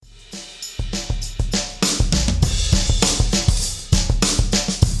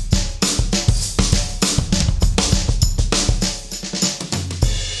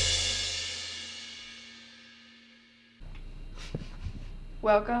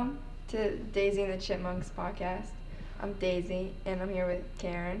Welcome to Daisy and the Chipmunks podcast. I'm Daisy, and I'm here with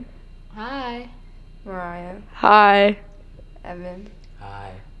Karen, Hi. Mariah, Hi. Evan.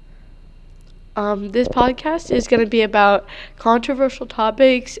 Hi. This podcast is going to be about controversial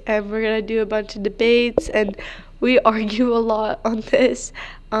topics, and we're going to do a bunch of debates, and we argue a lot on this.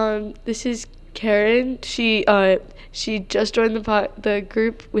 This is Karen. She just joined the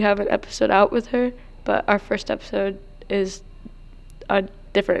group. We have an episode out with her, but our first episode is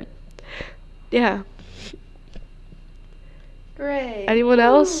different. Yeah. Great. Anyone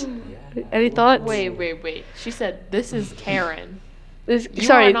else? Yeah. Any thoughts? Wait. She said this is Karen. This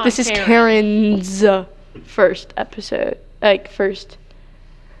are not is Karen. Karen's first episode, first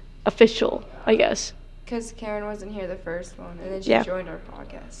official, I guess. Because Karen wasn't here the first one, and then she Yeah. joined our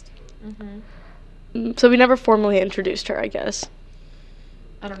podcast. So we never formally introduced her, I guess.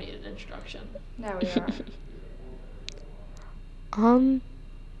 I don't need an introduction. Now we are.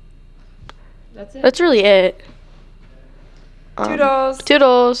 That's it. That's really it. Toodles.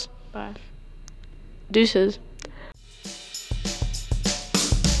 Toodles. Bye. Deuces.